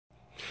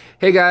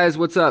Hey guys,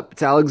 what's up?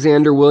 It's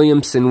Alexander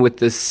Williamson with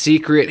the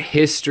secret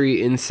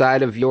history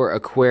inside of your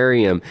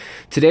aquarium.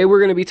 Today we're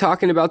going to be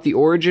talking about the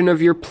origin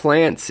of your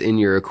plants in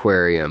your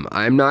aquarium.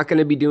 I'm not going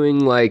to be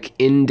doing like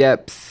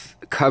in-depth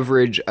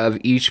coverage of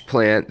each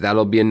plant.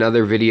 That'll be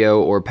another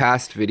video or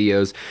past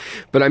videos,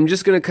 but I'm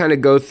just going to kind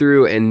of go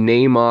through and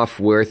name off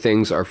where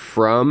things are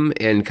from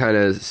and kind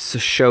of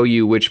show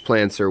you which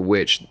plants are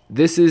which.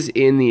 This is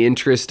in the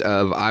interest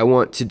of I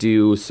want to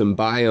do some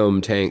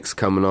biome tanks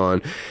coming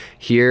on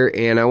here,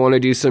 and I want to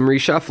do some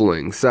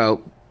reshuffling.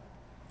 So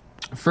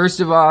first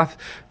of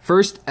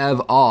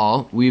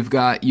all, we've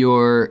got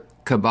your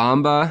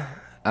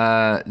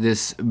cabomba,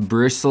 this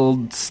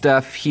bristled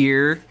stuff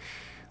here,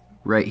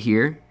 right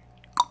here.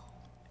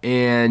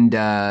 And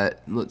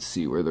let's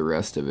see where the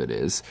rest of it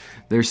is.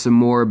 There's some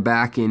more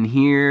back in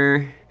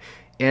here,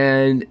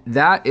 and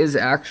that is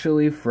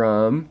actually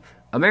from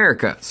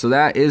America. So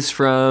that is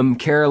from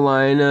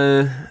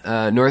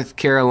Carolina, North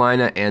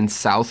Carolina, and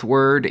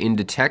southward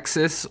into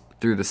Texas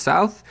through the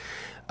south.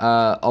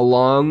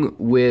 Along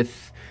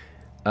with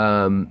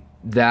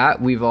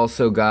that, we've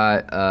also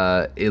got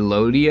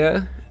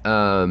elodea,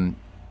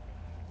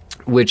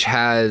 which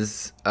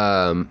has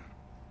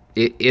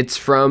it's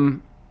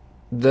from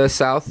the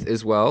south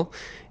as well,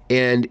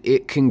 and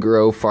it can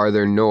grow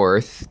farther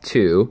north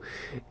too.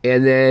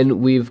 And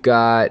then we've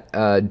got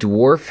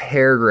dwarf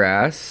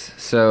hairgrass.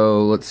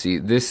 So let's see,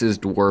 this is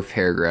dwarf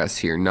hairgrass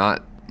here,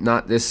 not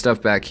this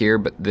stuff back here,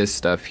 but this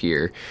stuff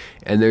here.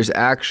 And there's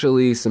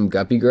actually some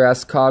guppy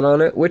grass caught on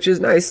it, which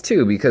is nice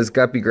too, because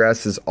guppy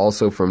grass is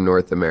also from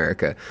North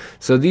America.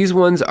 So these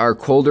ones are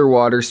colder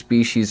water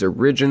species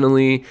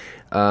originally.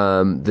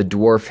 The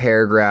dwarf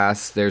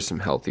hairgrass, there's some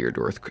healthier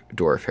dwarf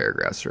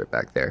hairgrass right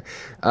back there.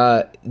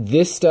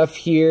 This stuff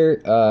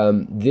here,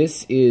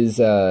 this is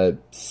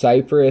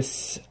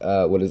cypress,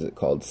 what is it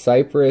called?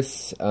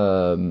 Cypress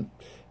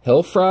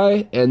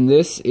hillfry, and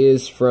this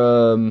is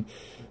from,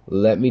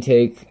 let me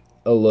take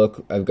a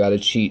look. I've got a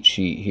cheat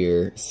sheet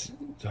here. It's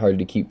hard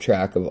to keep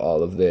track of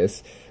all of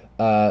this.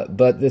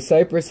 But the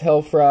cypress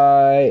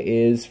hillfry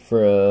is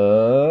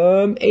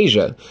from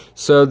Asia.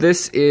 So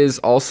this is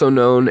also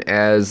known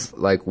as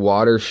like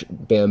water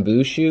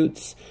bamboo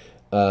shoots.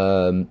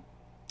 Kind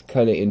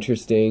of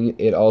interesting.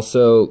 It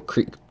also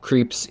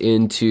creeps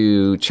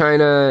into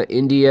China,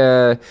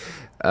 India,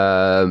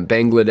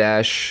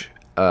 Bangladesh,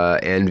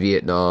 and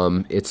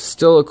Vietnam. It's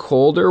still a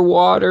colder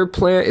water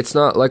plant. It's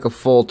not like a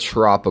full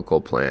tropical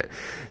plant.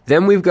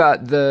 Then we've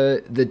got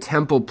the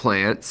temple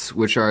plants,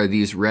 which are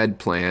these red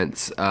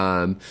plants.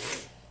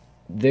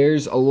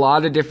 There's a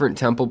lot of different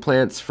temple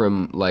plants,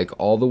 from like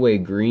all the way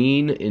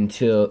green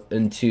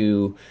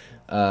into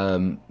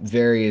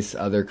various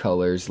other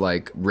colors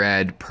like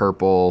red,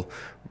 purple,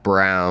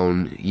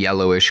 brown,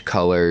 yellowish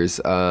colors.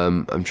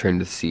 I'm trying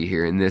to see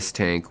here in this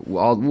tank.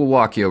 We'll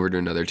walk you over to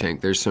another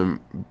tank. There's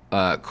some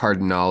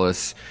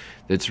cardinalis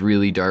that's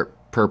really dark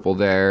purple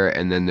there,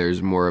 and then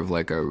there's more of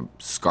like a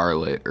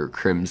scarlet or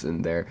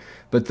crimson there.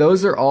 But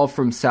those are all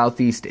from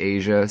Southeast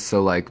Asia,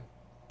 so like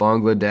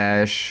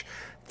Bangladesh,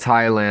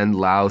 Thailand,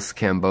 Laos,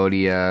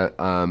 Cambodia,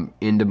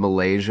 into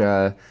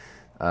Malaysia.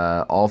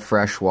 All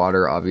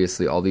freshwater,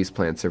 obviously. All these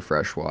plants are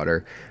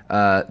freshwater.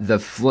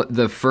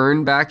 The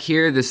fern back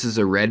here, this is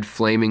a red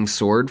flaming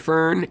sword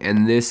fern,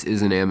 and this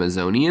is an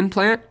Amazonian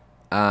plant.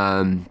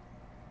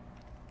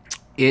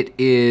 It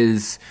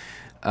is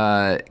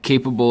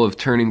capable of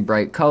turning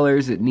bright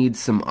colors. It needs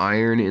some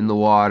iron in the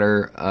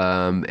water,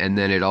 and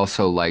then it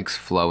also likes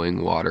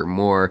flowing water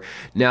more.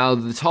 Now,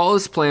 the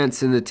tallest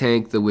plants in the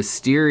tank, the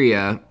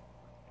wisteria,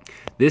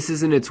 this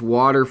is in its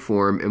water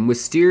form, and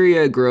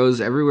wisteria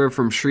grows everywhere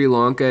from Sri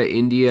Lanka,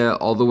 India,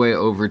 all the way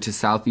over to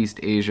Southeast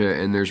Asia,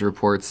 and there's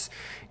reports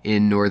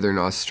in northern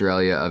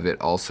Australia of it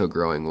also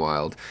growing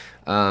wild.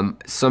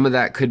 Some of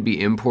that could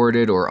be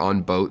imported or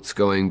on boats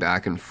going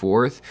back and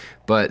forth,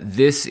 but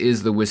this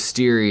is the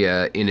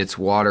wisteria in its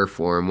water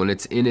form. When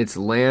it's in its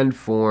land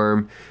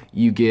form,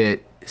 you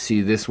get,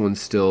 see, this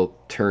one's still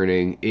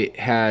turning. It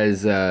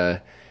has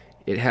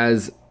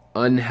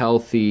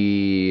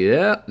unhealthy,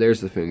 yeah, there's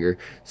the finger.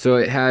 So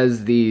it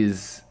has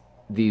these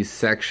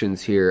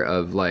sections here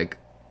of like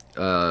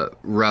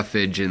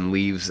roughage and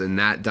leaves, and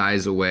that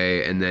dies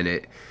away, and then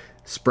it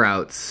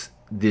sprouts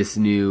this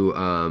new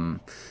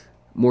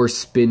more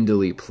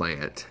spindly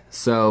plant.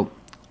 So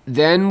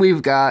then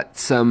we've got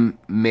some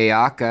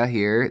maca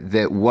here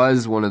that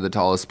was one of the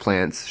tallest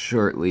plants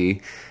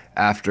shortly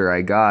after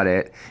I got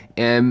it,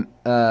 and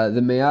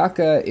the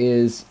maca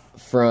is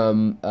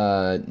from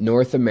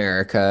North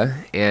America,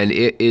 and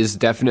it is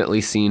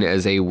definitely seen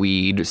as a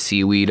weed,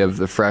 seaweed of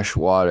the fresh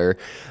water.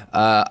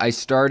 I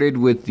started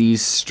with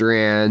these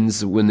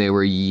strands when they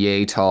were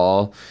yay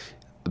tall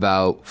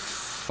about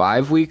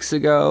 5 weeks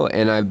ago,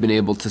 and I've been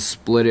able to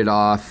split it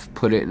off,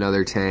 put it in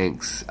other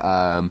tanks.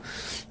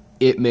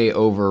 It may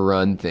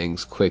overrun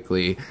things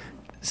quickly.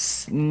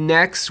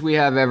 Next, we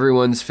have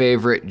everyone's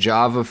favorite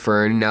Java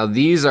fern. Now,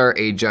 these are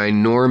a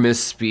ginormous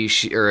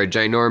species, or a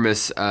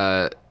ginormous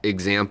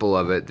example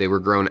of it. They were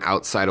grown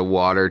outside of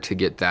water to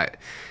get that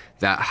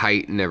that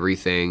height and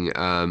everything,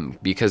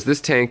 because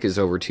this tank is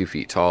over 2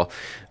 feet tall,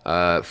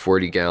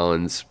 40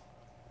 gallons.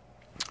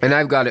 And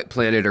I've got it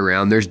planted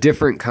around. There's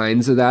different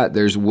kinds of that.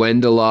 There's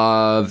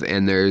Wendelov,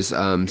 and there's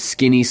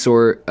skinny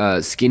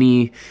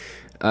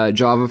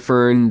Java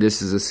fern.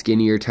 This is a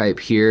skinnier type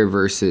here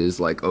versus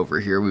like over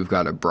here we've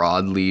got a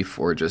broadleaf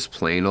or just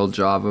plain old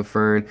Java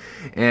fern.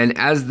 And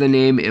as the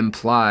name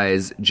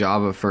implies,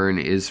 Java fern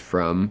is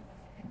from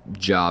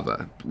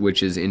Java,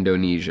 which is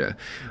Indonesia.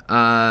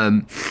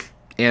 And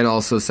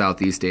also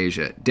Southeast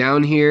Asia.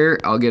 Down here,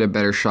 I'll get a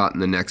better shot in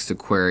the next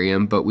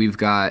aquarium, but we've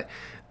got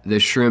the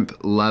shrimp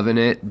loving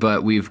it,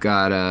 but we've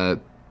got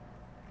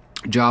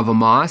Java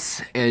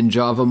moss, and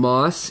Java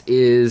moss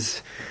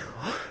is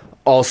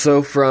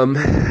also from,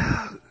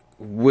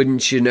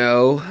 wouldn't you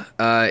know,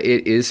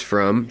 it is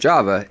from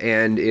Java,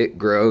 and it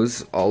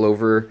grows all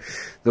over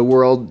the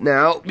world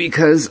now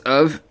because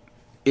of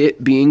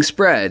it being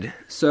spread.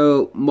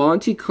 So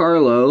Monte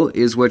Carlo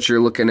is what you're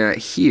looking at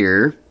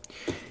here.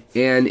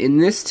 And in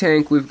this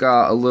tank, we've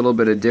got a little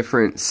bit of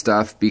different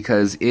stuff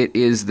because it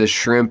is the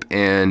shrimp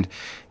and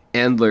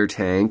Endler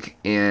tank,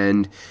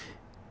 and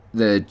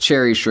the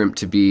cherry shrimp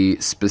to be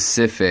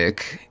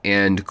specific,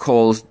 and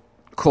coal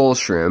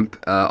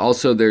shrimp.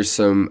 Also, there's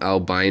some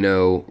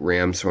albino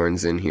ram's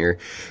horns in here.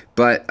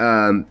 But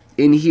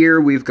in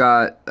here, we've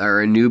got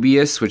our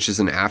anubius, which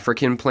is an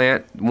African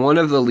plant. One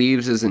of the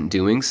leaves isn't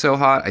doing so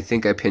hot. I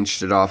think I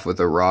pinched it off with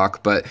a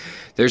rock, but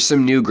there's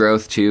some new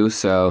growth too,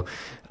 so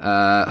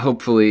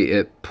hopefully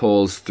it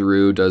pulls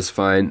through, does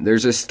fine.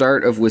 There's a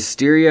start of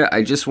wisteria.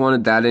 I just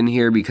wanted that in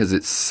here because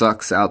it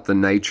sucks out the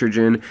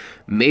nitrogen.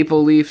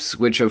 Maple leaves,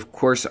 which of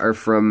course are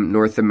from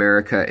North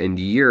America and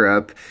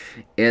Europe.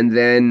 And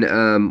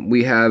then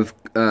we have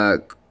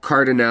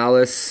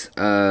cardinalis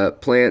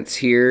plants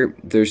here.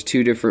 There's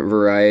 2 different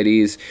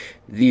varieties.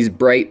 These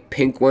bright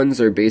pink ones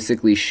are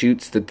basically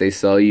shoots that they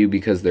sell you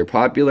because they're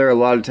popular. A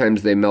lot of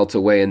times they melt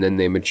away and then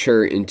they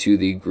mature into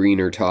the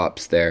greener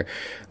tops there.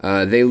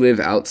 They live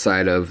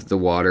outside of the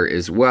water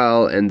as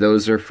well, and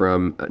those are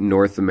from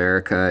North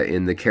America,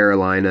 in the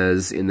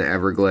Carolinas, in the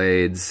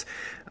Everglades,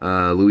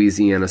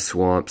 Louisiana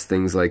swamps,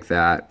 things like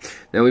that.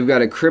 Now we've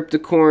got a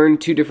cryptocorn,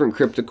 2 different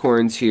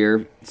cryptocorns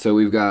here. So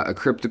we've got a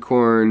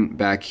cryptocorn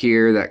back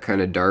here, that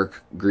kind of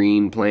dark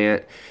green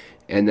plant.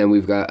 And then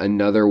we've got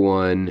another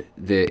one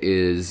that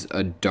is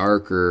a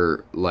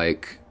darker,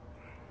 like,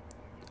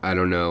 I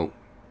don't know,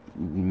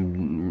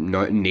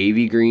 not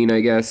navy green, I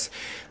guess,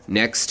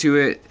 next to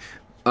it.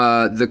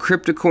 The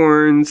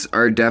cryptocorns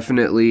are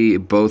definitely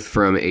both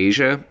from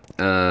Asia.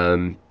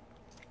 Along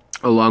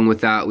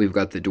with that, we've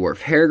got the dwarf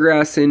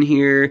hairgrass in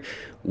here.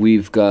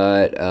 We've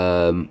got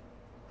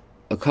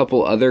a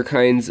couple other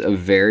kinds of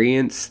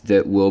variants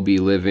that will be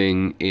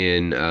living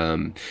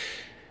in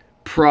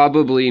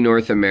probably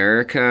North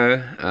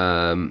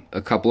America.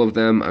 A couple of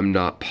them, I'm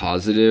not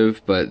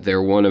positive, but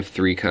they're one of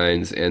 3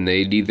 kinds, and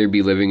they'd either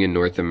be living in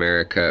North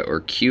America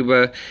or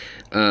Cuba.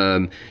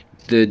 The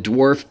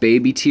dwarf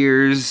baby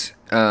tears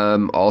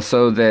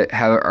also that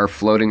are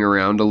floating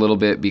around a little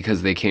bit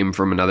because they came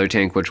from another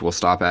tank, which we'll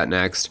stop at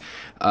next.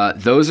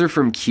 Those are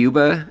from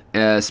Cuba,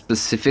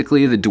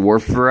 specifically the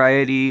dwarf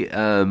variety,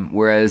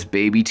 whereas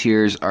baby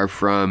tears are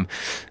from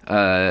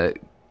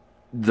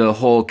the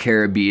whole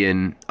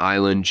Caribbean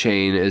island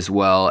chain, as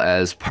well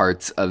as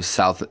parts of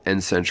South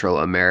and Central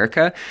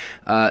America.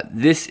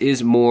 This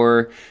is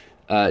more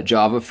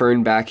Java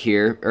fern back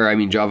here, or I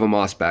mean Java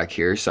moss back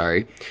here,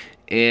 sorry.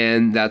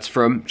 And that's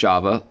from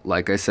Java,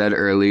 like I said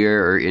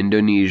earlier, or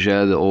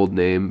Indonesia. The old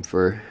name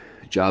for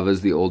Java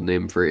is the old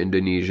name for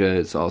Indonesia.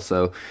 It's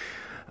also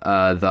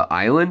the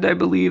island, I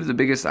believe, the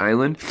biggest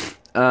island.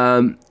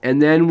 And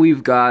then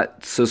we've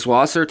got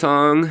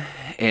Seswassertong,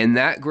 and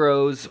that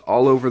grows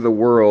all over the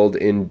world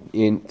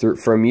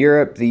from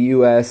Europe, the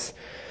US,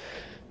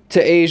 to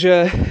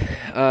Asia,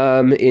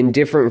 in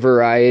different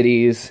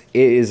varieties.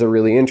 It is a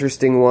really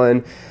interesting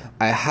one.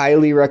 I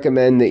highly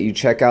recommend that you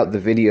check out the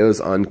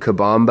videos on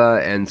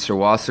cabomba and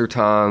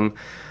Seswassertong,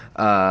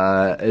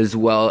 as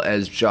well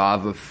as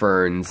Java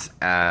ferns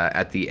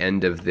at the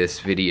end of this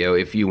video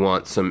if you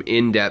want some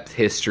in-depth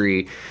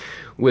history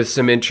with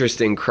some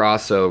interesting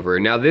crossover.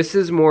 Now this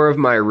is more of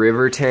my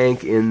river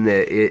tank in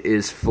that it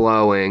is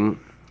flowing.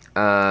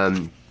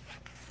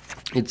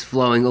 It's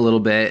flowing a little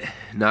bit,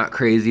 not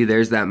crazy.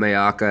 There's that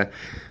Mayaka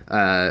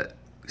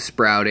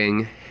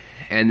sprouting.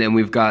 And then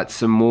we've got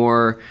some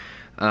more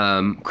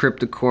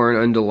cryptocorn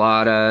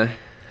undulata.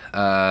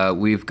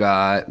 We've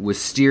got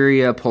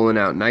wisteria pulling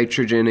out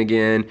nitrogen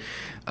again.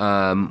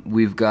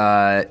 We've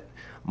got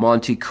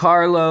Monte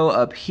Carlo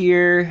up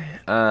here,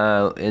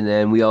 and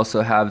then we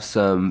also have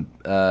some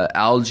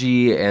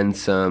algae and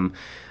some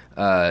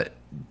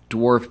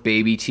dwarf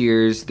baby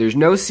tears. There's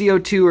no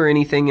CO2 or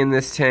anything in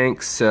this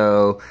tank,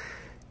 so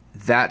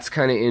that's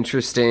kind of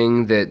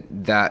interesting that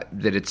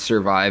it's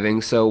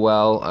surviving so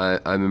well.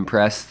 I'm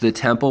impressed. The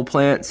temple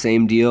plant,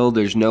 same deal.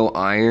 There's no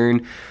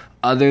iron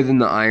other than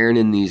the iron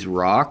in these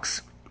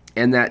rocks,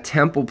 and that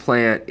temple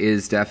plant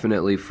is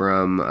definitely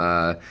from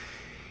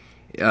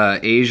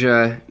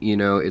Asia. You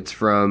know, it's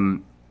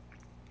from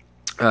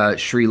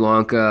Sri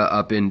Lanka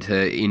up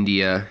into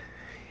India,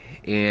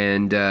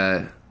 and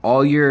as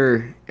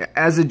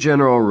a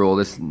general rule,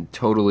 this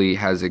totally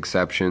has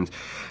exceptions,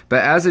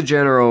 but as a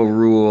general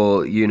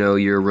rule, you know,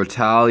 your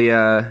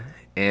Rotalia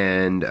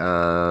and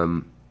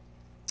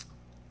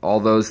all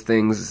those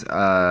things,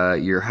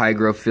 your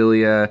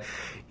Hygrophilia,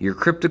 your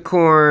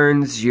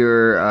Cryptocorns,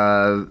 your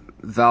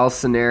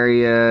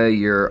Valsenaria,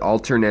 your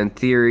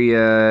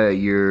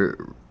Alternantheria,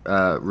 your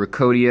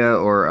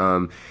Rhacodia,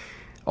 or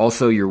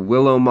also your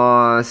willow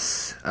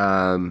moss,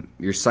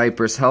 your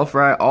cypress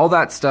helfri, all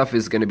that stuff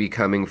is going to be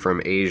coming from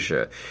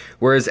Asia.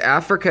 Whereas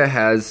Africa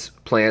has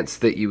plants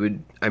that you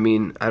would, I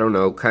mean, I don't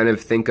know, kind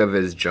of think of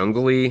as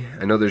jungly.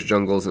 I know there's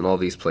jungles in all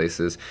these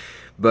places.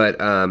 But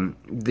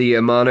the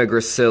Amana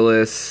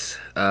gracilis,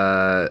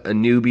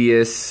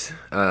 anubius,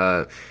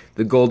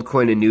 the gold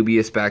coin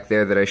anubius back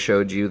there that I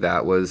showed you,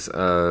 that was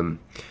an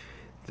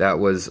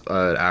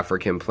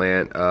African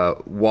plant.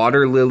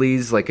 Water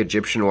lilies, like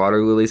Egyptian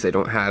water lilies, I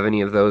don't have any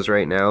of those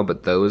right now,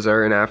 but those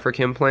are an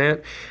African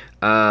plant.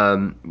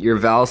 Your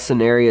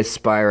Valsenaria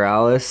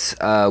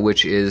spiralis,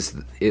 which is,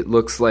 it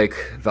looks like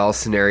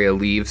Valsenaria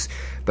leaves,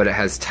 but it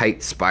has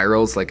tight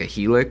spirals like a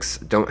helix.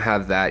 Don't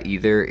have that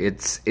either.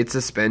 It's a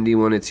spendy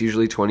one. It's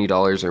usually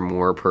 $20 or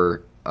more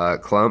per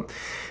clump.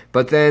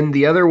 But then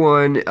the other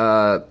one,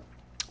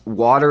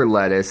 water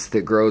lettuce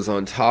that grows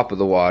on top of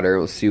the water.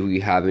 We'll see if we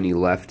have any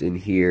left in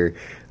here.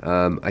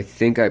 I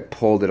think I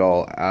pulled it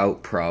all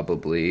out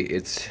probably.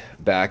 It's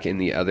back in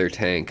the other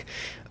tank.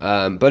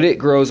 But it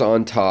grows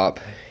on top,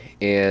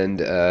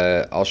 and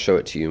I'll show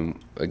it to you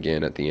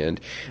again at the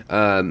end.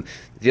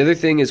 The other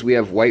thing is we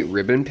have white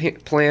ribbon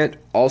plant,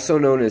 also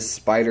known as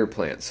spider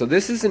plant. So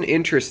this is an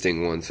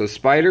interesting one. So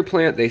spider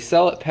plant, they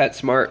sell at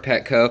PetSmart,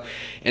 Petco,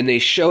 and they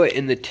show it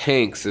in the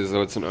tanks as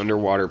though it's an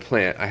underwater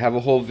plant. I have a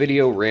whole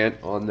video rant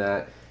on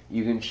that.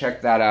 You can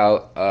check that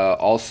out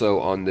also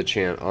on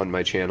the on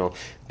my channel.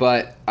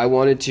 But I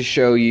wanted to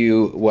show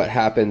you what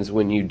happens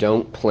when you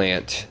don't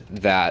plant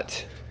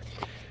that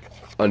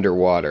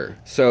underwater.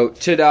 So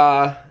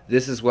ta-da!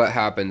 This is what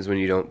happens when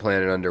you don't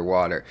plant it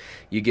underwater.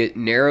 You get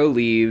narrow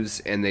leaves,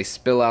 and they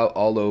spill out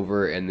all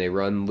over, and they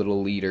run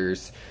little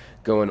leaders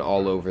going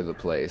all over the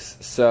place.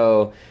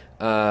 So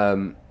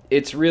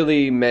it's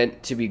really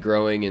meant to be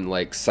growing in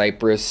like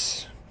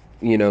cypress,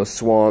 you know,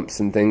 swamps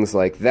and things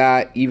like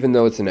that. Even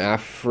though it's an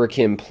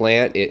African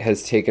plant, it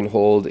has taken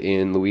hold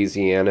in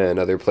Louisiana and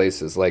other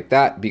places like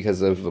that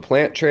because of the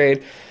plant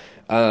trade.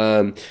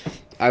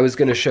 I was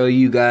going to show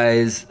you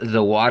guys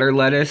the water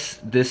lettuce.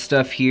 This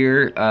stuff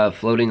here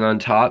floating on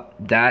top,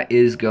 that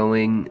is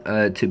going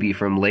to be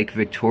from Lake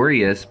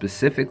Victoria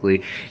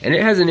specifically. And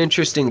it has an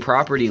interesting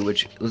property,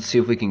 which, let's see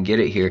if we can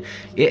get it here.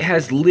 It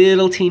has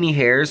little teeny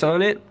hairs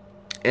on it,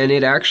 and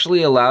it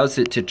actually allows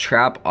it to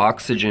trap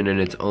oxygen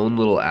in its own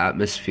little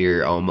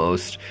atmosphere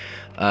almost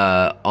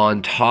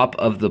on top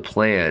of the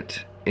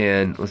plant.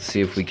 And let's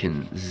see if we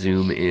can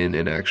zoom in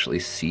and actually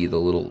see the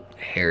little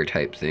hair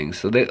type thing.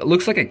 So that, it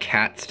looks like a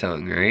cat's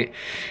tongue, right?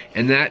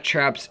 And that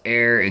traps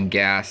air and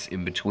gas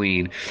in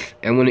between.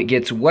 And when it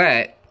gets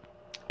wet,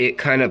 it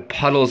kind of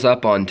puddles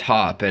up on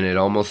top, and it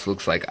almost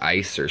looks like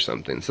ice or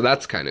something. So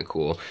that's kind of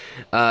cool.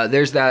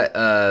 There's that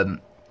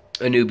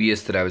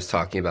anubius that I was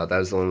talking about. That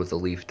was the one with the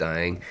leaf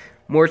dying.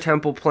 More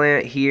temple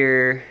plant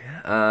here.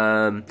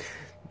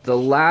 The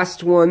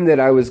last one that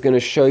I was going to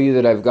show you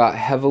that I've got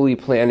heavily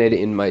planted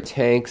in my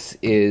tanks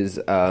is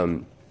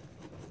the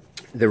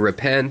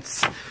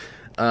repents.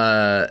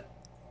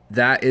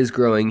 That is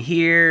growing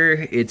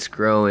here. It's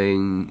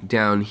growing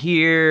down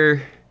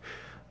here.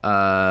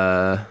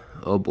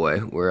 Oh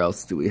boy, where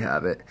else do we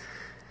have it?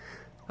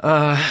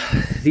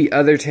 The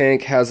other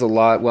tank has a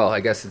lot. Well,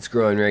 I guess it's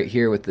growing right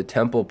here with the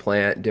temple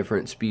plant,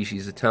 different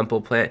species of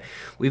temple plant.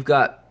 We've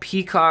got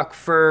peacock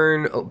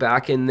fern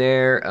back in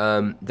there.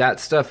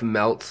 That stuff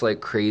melts like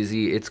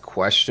crazy. It's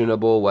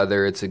questionable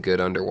whether it's a good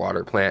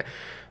underwater plant.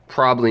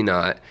 Probably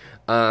not.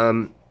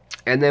 And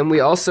then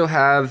we also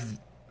have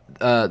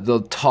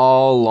the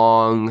tall,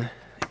 long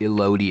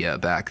elodea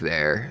back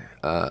there,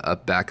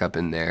 back up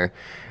in there.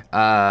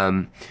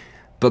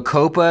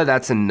 Bacopa,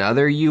 that's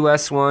another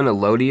U.S. one.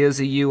 Elodea is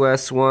a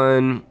U.S.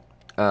 one.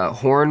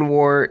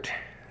 Hornwort,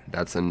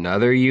 that's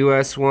another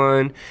U.S.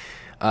 one.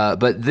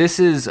 But this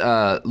is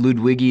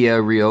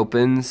Ludwigia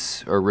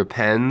reopens, or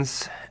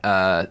repens,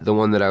 the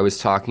one that I was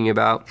talking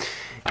about.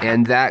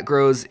 And that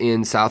grows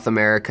in South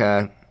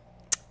America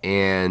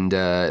and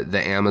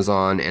the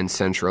Amazon and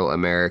Central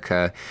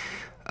America.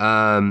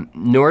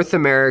 North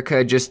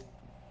America, just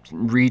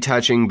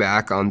retouching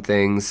back on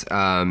things,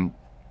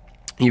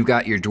 you've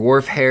got your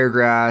dwarf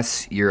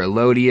hairgrass, your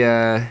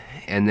elodea,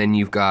 and then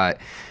you've got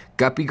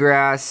guppy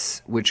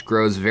grass, which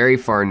grows very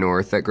far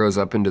north. That grows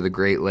up into the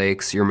Great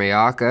Lakes. Your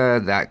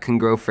mayaca, that can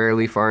grow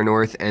fairly far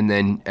north. And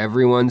then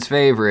everyone's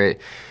favorite,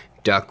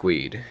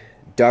 duckweed.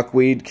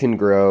 Duckweed can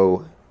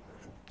grow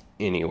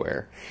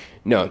anywhere.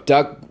 No,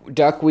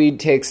 duckweed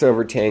takes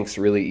over tanks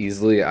really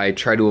easily. I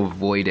try to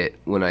avoid it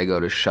when I go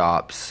to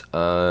shops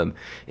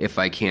if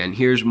I can.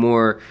 Here's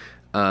more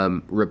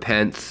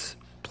repents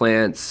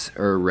plants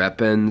or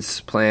repens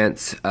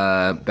plants.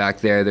 Back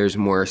there's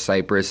more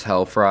cypress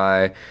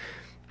hellfry.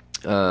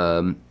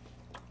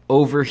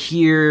 Over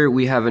here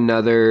we have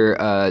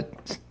another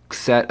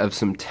set of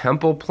some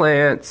temple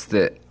plants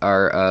that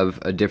are of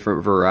a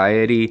different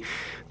variety.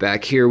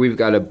 Back here we've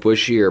got a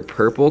bushier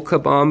purple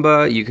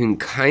cabomba. You can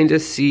kind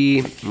of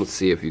see, let's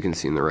see if you can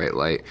see in the right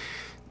light.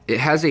 It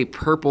has a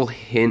purple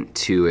hint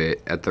to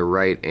it at the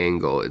right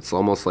angle. It's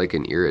almost like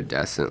an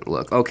iridescent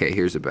look. Okay,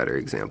 here's a better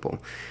example.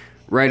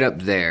 Right up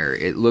there,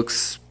 it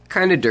looks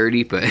kind of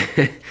dirty, but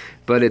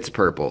but it's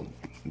purple.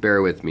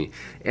 Bear with me.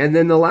 And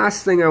then the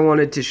last thing I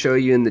wanted to show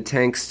you in the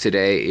tanks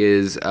today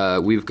is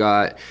we've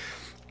got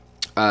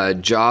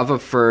Java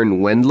fern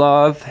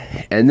windlove,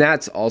 and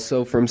that's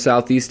also from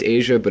Southeast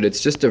Asia, but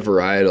it's just a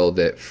varietal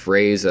that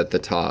frays at the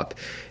top.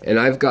 And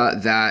I've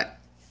got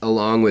that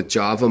along with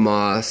Java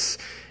moss,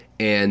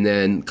 and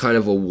then kind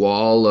of a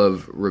wall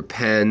of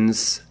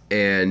repens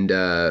and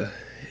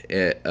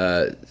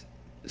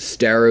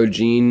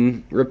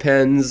starogene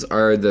repens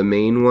are the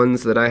main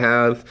ones that I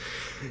have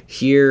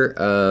here.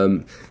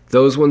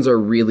 Those ones are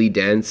really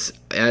dense,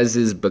 as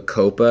is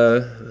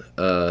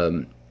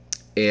bacopa.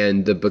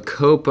 And the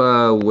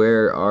bacopa,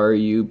 where are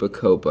you,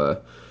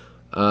 bacopa?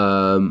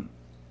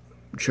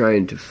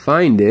 Trying to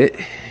find it.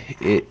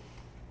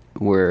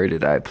 Where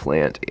did I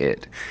plant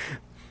it?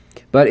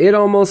 But it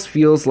almost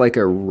feels like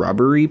a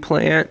rubbery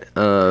plant.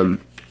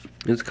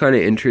 It's kind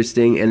of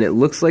interesting, and it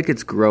looks like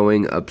it's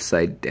growing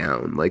upside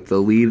down. Like the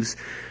leaves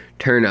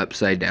turn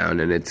upside down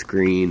and it's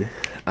green.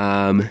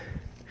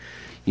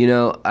 You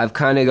know, I've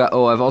kind of got,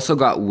 I've also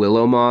got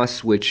willow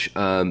moss, which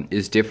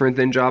is different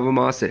than Java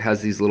moss. It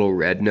has these little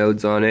red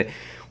nodes on it.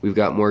 We've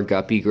got more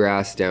guppy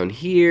grass down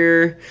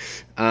here.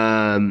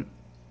 And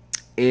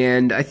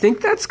I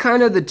think that's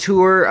kind of the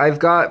tour. I've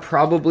got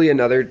probably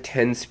another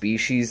 10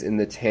 species in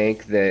the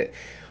tank that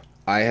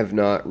I have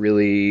not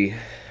really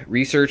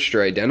researched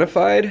or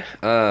identified.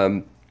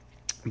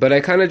 But I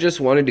kind of just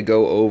wanted to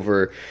go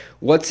over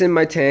what's in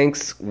my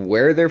tanks,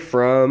 where they're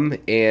from,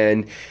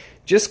 and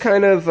just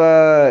kind of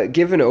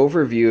give an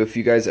overview if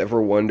you guys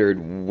ever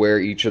wondered where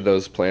each of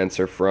those plants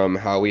are from,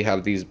 how we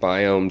have these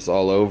biomes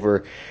all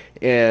over.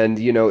 And,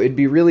 you know, it'd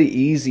be really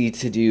easy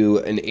to do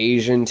an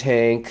Asian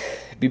tank.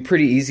 It'd be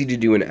pretty easy to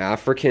do an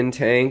African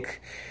tank.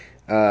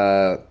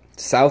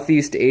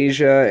 Southeast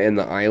Asia and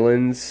the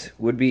islands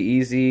would be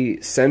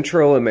easy.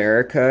 Central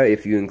America,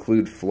 if you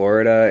include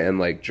Florida and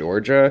like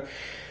Georgia,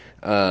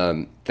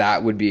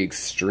 that would be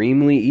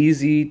extremely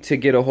easy to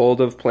get a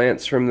hold of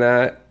plants from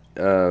that.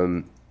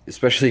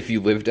 Especially if you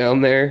live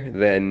down there,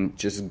 then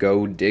just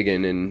go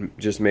digging and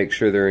just make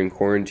sure they're in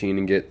quarantine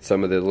and get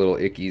some of the little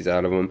ickies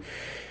out of them.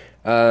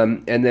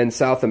 And then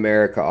South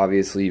America,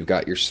 obviously, you've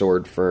got your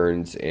sword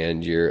ferns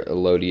and your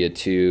elodea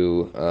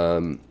too,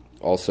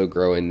 also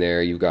growing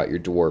there. You've got your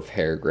dwarf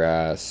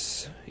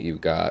hairgrass,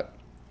 you've got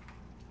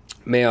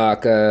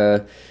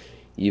mayaca,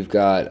 you've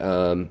got,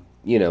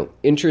 you know,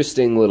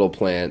 interesting little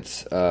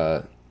plants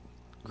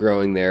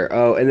growing there.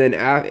 Oh, and then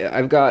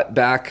I've got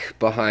back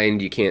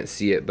behind, you can't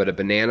see it, but a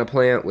banana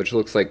plant, which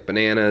looks like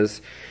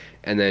bananas,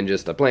 and then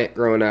just a plant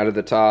growing out of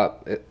the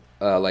top,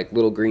 like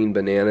little green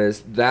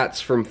bananas.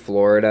 That's from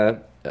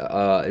Florida.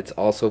 It's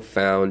also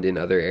found in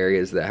other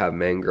areas that have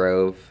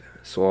mangrove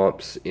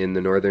swamps in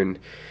the northern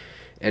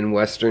and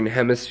western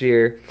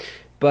hemisphere.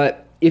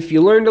 But if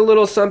you learned a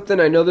little something,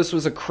 I know this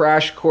was a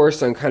crash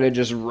course on kind of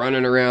just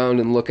running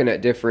around and looking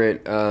at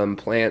different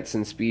plants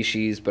and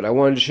species, but I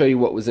wanted to show you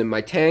what was in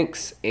my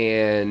tanks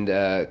and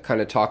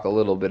kind of talk a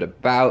little bit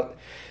about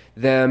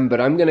them.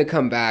 But I'm going to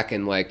come back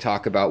and like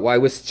talk about why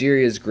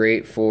wisteria is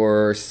great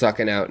for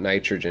sucking out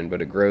nitrogen,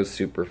 but it grows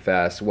super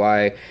fast.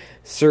 Why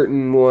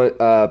certain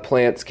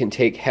plants can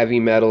take heavy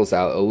metals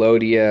out.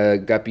 Elodea,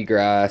 guppy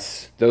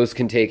grass, those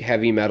can take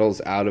heavy metals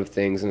out of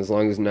things, and as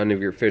long as none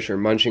of your fish are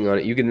munching on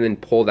it, you can then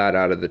pull that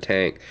out of the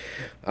tank.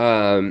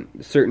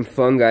 Certain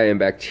fungi and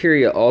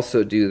bacteria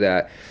also do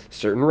that.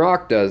 Certain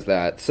rock does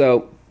that.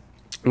 So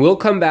we'll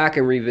come back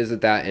and revisit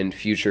that in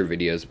future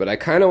videos, but I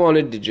kind of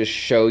wanted to just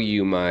show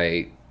you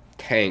my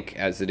tank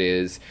as it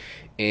is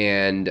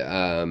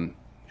and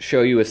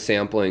show you a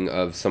sampling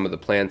of some of the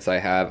plants I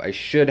have. I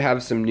should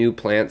have some new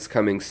plants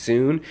coming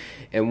soon,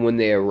 and when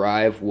they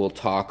arrive, we'll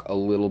talk a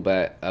little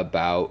bit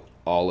about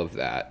all of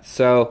that.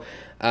 So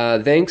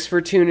thanks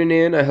for tuning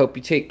in. I hope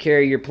you take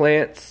care of your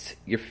plants,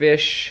 your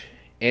fish,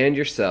 and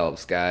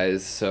yourselves,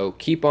 guys. So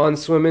keep on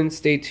swimming.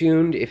 Stay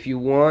tuned. If you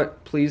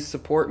want, please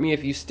support me.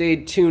 If you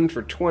stayed tuned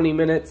for 20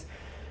 minutes,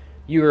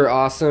 you are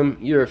awesome.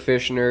 You're a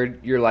fish nerd.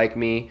 You're like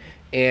me.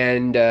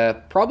 And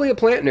probably a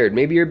plant nerd.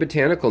 Maybe you're a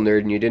botanical nerd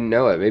and you didn't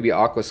know it. Maybe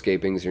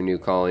aquascaping is your new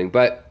calling.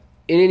 But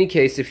in any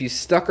case, if you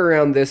stuck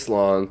around this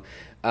long,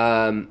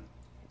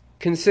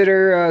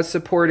 consider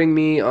supporting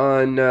me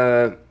on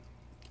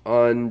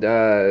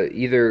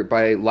either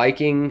by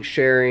liking,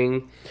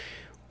 sharing,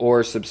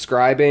 or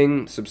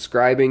subscribing.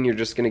 Subscribing, you're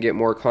just going to get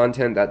more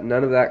content.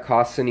 None of that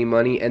costs any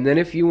money. And then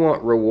if you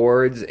want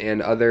rewards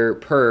and other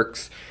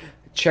perks,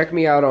 check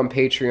me out on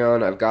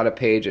Patreon. I've got a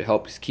page. It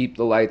helps keep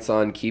the lights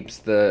on, keeps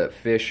the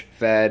fish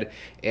fed,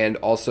 and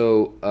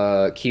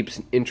also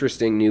keeps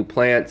interesting new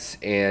plants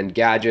and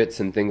gadgets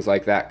and things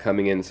like that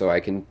coming in so I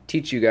can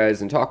teach you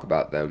guys and talk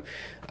about them.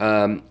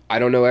 I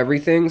don't know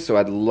everything, so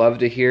I'd love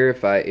to hear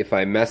if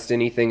I messed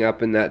anything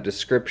up in that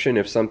description,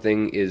 if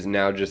something is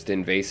now just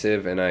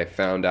invasive and I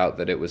found out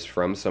that it was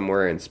from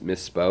somewhere and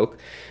misspoke.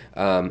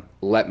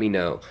 Let me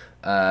know.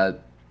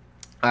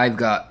 I've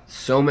got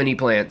so many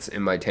plants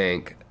in my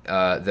tank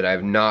that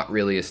I've not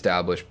really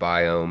established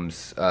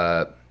biomes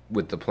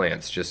with the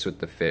plants, just with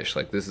the fish.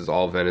 Like this is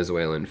all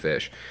Venezuelan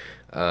fish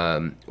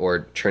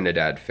or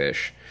Trinidad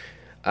fish.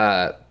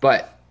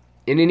 But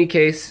in any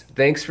case,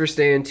 thanks for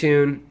staying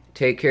tuned.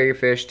 Take care of your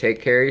fish,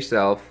 take care of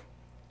yourself,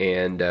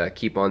 and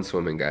keep on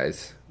swimming,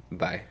 guys.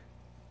 Bye.